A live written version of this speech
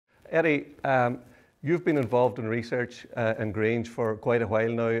Eddie, you've been involved in research in Grange for quite a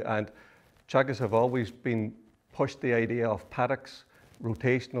while now, and Checkers have always been pushed the idea of paddocks,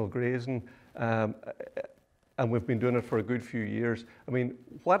 rotational grazing, and we've been doing it for a good few years. I mean,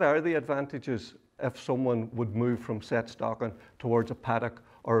 what are the advantages if someone would move from set stocking towards a paddock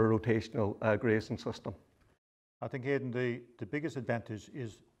or a rotational grazing system? I think, Aidan, the biggest advantage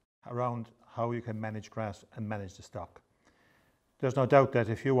is around how you can manage grass and manage the stock. There's no doubt that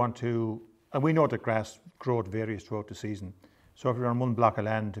if you want to, and we know that grass growth varies throughout the season, so if you're on one block of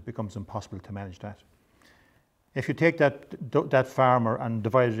land, it becomes impossible to manage that. If you take that farmer and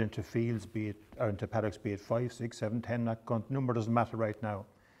divide it into fields, or into paddocks, be it 5, 6, 7, 10, that number doesn't matter right now.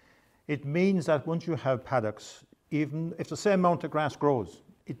 It means that once you have paddocks, even if the same amount of grass grows,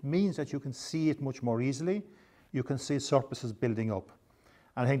 it means that you can see it much more easily. You can see surpluses building up.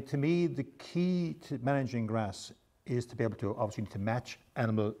 And I think, to me, the key to managing grass is to be able to, obviously, to match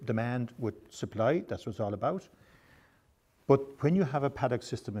animal demand with supply. That's what it's all about. But when you have a paddock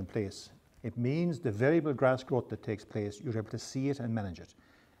system in place, it means the variable grass growth that takes place, you're able to see it and manage it.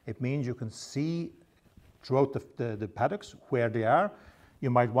 It means you can see throughout the paddocks where they are. You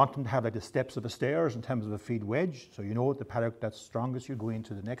might want them to have like the steps of the stairs in terms of a feed wedge, so you know the paddock that's strongest you go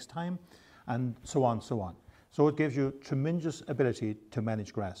into the next time, and so on, so on. So it gives you tremendous ability to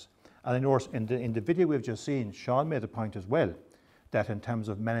manage grass. And in course, in the video we've just seen, Sean made a point as well, that in terms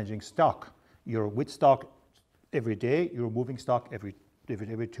of managing stock, you're with stock every day, you're moving stock every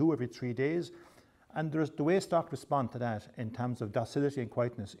 2, every 3 days, and there's the way stock respond to that in terms of docility and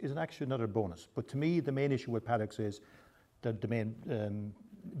quietness is actually another bonus. But to me, the main issue with paddocks is, the main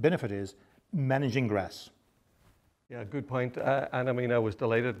benefit is managing grass. Yeah, good point. And I mean, I was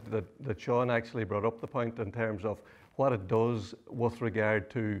delighted that Sean actually brought up the point in terms of what it does with regard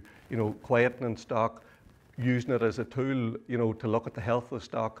to, quietening stock, using it as a tool, to look at the health of the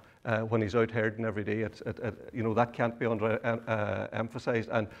stock when he's out herding every day. That can't be emphasised.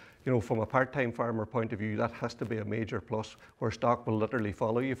 And, from a part-time farmer point of view, that has to be a major plus, where stock will literally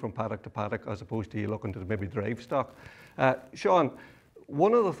follow you from paddock to paddock, as opposed to you looking to maybe drive stock. Sean,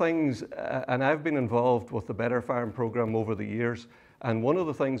 one of the things, and I've been involved with the Better Farm programme over the years, and one of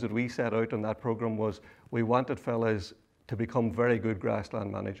the things that we set out in that programme was we wanted fellas to become very good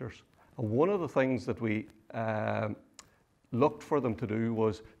grassland managers. And one of the things that we looked for them to do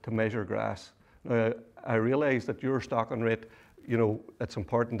was to measure grass. Now, I realise that your stocking rate, it's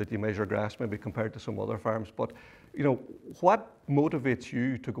important that you measure grass maybe compared to some other farms, but what motivates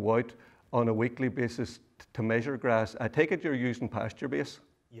you to go out on a weekly basis to measure grass? I take it you're using pasture base?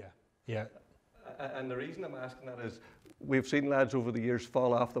 Yeah. And the reason I'm asking that is we've seen lads over the years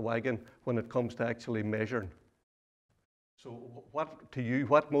fall off the wagon when it comes to actually measuring. So what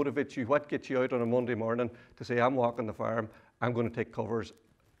motivates you? What gets you out on a Monday morning to say, I'm walking the farm, I'm going to take covers?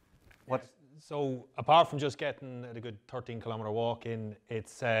 So apart from just getting a good 13-kilometre walk in,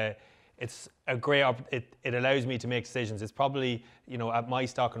 it's a great, it allows me to make decisions. It's probably, at my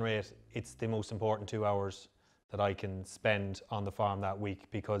stocking rate, it's the most important 2 hours that I can spend on the farm that week,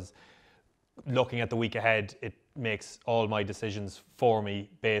 because looking at the week ahead, it makes all my decisions for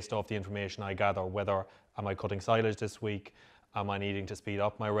me based off the information I gather. Whether am I cutting silage this week? Am I needing to speed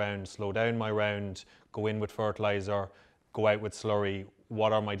up my round, slow down my round, go in with fertilizer, go out with slurry?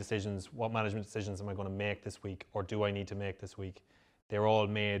 What are my decisions? What management decisions am I going to make this week, or do I need to make this week? They're all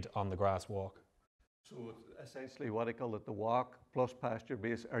made on the grass walk. So essentially what I call it, the walk plus pasture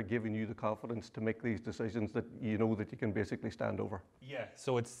base are giving you the confidence to make these decisions that you know that you can basically stand over. Yeah,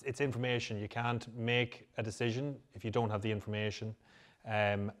 so it's information. You can't make a decision if you don't have the information.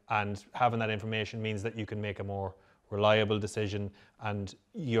 And having that information means that you can make a more reliable decision, and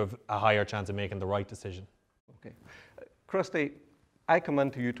you have a higher chance of making the right decision. Okay. Christy, I come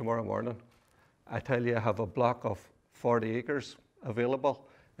into you tomorrow morning. I tell you I have a block of 40 acres available.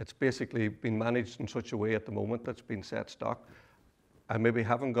 It's basically been managed in such a way at the moment that's been set stock. I maybe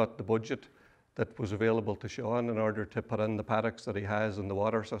haven't got the budget that was available to Sean in order to put in the paddocks that he has in the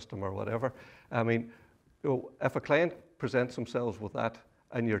water system or whatever. I mean, if a client presents themselves with that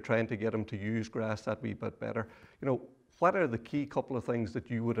and you're trying to get them to use grass that wee bit better, what are the key couple of things that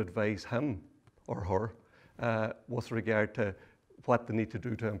you would advise him or her with regard to what they need to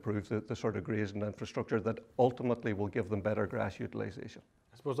do to improve the sort of grazing infrastructure that ultimately will give them better grass utilisation?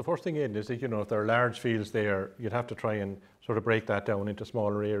 I suppose the first thing in is that, if there are large fields there, you'd have to try and sort of break that down into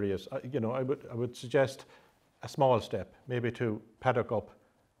smaller areas. I would suggest a small step, maybe to paddock up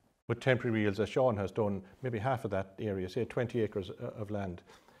with temporary reels, as Sean has done, maybe half of that area, say 20 acres of land.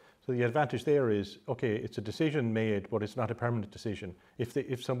 So the advantage there is, okay, it's a decision made, but it's not a permanent decision.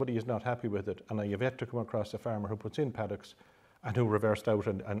 If somebody is not happy with it, and you've yet to come across a farmer who puts in paddocks and who reversed out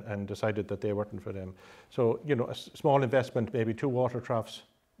and decided that they weren't for them. So, you know, a small investment, maybe 2 water troughs,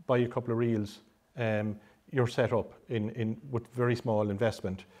 buy a couple of reels, you're set up with very small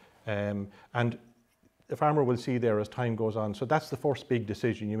investment. And the farmer will see there as time goes on. So that's the first big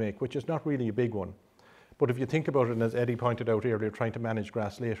decision you make, which is not really a big one. But if you think about it, and as Eddie pointed out earlier, trying to manage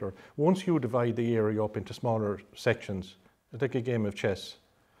grass later, once you divide the area up into smaller sections, it's like a game of chess.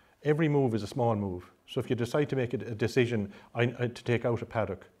 Every move is a small move. So if you decide to make a decision to take out a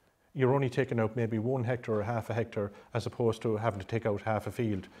paddock, you're only taking out maybe 1 hectare or half a hectare, as opposed to having to take out half a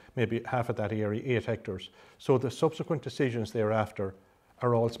field, maybe half of that area, 8 hectares. So the subsequent decisions thereafter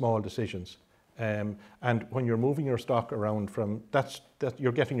are all small decisions. And when you're moving your stock around from,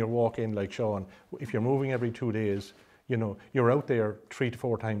 you're getting your walk in like Sean. If you're moving every 2 days, you know, you're out there 3 to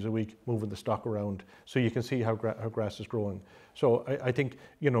 4 times a week moving the stock around, so you can see how grass is growing. So I think,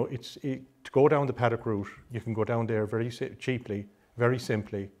 you know, to go down the paddock route, you can go down there very cheaply, very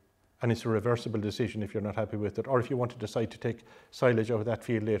simply, and it's a reversible decision if you're not happy with it. Or if you want to decide to take silage out of that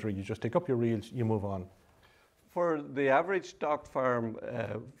field later, you just take up your reels, you move on. For the average stock farm,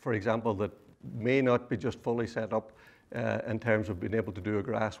 for example, that may not be just fully set up in terms of being able to do a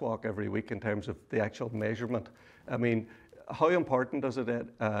grass walk every week in terms of the actual measurement. I mean, how important is it,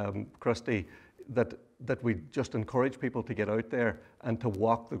 Christy, that we just encourage people to get out there and to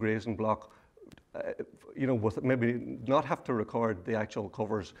walk the grazing block, you know, with maybe not have to record the actual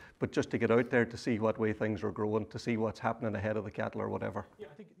covers, but just to get out there to see what way things are growing, to see what's happening ahead of the cattle or whatever? Yeah,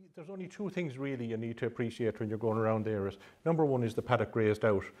 I think there's only 2 things really you need to appreciate when you're going around there. Number one is the paddock grazed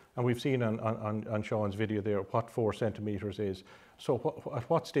out, and we've seen on Sean's video there what 4 centimetres is. So at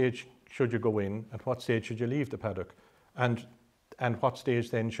what stage should you go in, at what stage should you leave the paddock, and what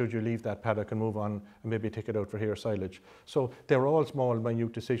stage then should you leave that paddock and move on and maybe take it out for hair silage. So they're all small,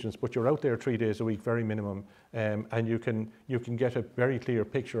 minute decisions, but you're out there 3 days a week, very minimum, and you can get a very clear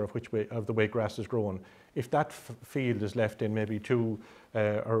picture of the way grass is growing. If that field is left in maybe 2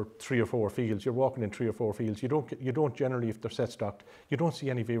 or 3 or 4 fields, you're walking in 3 or 4 fields, you don't generally, if they're set stocked, you don't see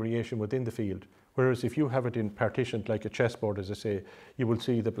any variation within the field. Whereas if you have it in partitioned like a chessboard, as I say, you will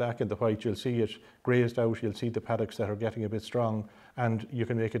see the black and the white, you'll see it grazed out, you'll see the paddocks that are getting a bit strong, and you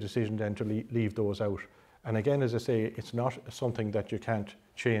can make a decision then to leave those out. And again, as I say, it's not something that you can't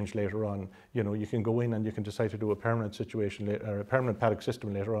change later on. You know, you can go in and you can decide to do a permanent situation or a permanent paddock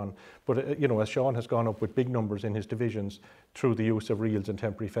system later on. But you know, as Sean has gone up with big numbers in his divisions through the use of reels and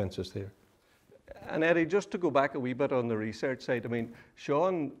temporary fences there. And Eddie, just to go back a wee bit on the research side, I mean,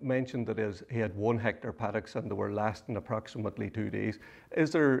 Sean mentioned that he had 1 hectare paddocks and they were lasting approximately 2 days.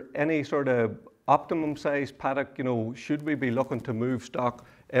 Is there any sort of optimum size paddock? You know, should we be looking to move stock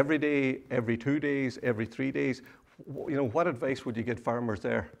every day, every 2 days, every 3 days? You know, what advice would you give farmers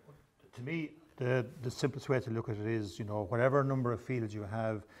there? To me, the simplest way to look at it is, you know, whatever number of fields you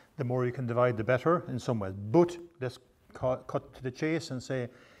have, the more you can divide, the better in some ways. But let's cut to the chase and say,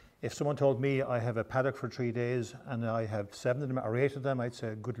 if someone told me I have a paddock for 3 days and I have 7 of them or 8 of them, I'd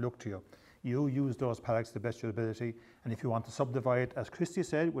say good luck to you. You use those paddocks to the best of your ability, and if you want to subdivide, as Christy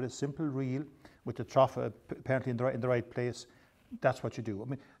said, with a simple reel, with the trough apparently in the right place, that's what you do. I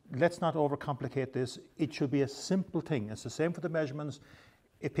mean, let's not overcomplicate this. It should be a simple thing. It's the same for the measurements.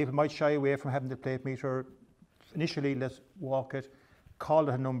 If people might shy away from having the plate meter, initially let's walk it, call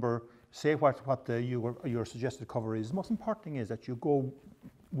it a number, say what your suggested cover is. The most important thing is that you go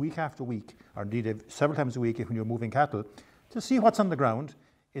week after week, or indeed several times a week if when you're moving cattle, to see what's on the ground.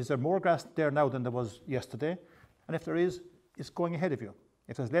 Is there more grass there now than there was yesterday? And if there is, it's going ahead of you.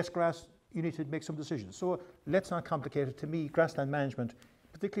 If there's less grass, you need to make some decisions. So let's not complicate it. To me, grassland management,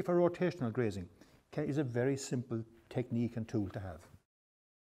 particularly for rotational grazing, is a very simple technique and tool to have.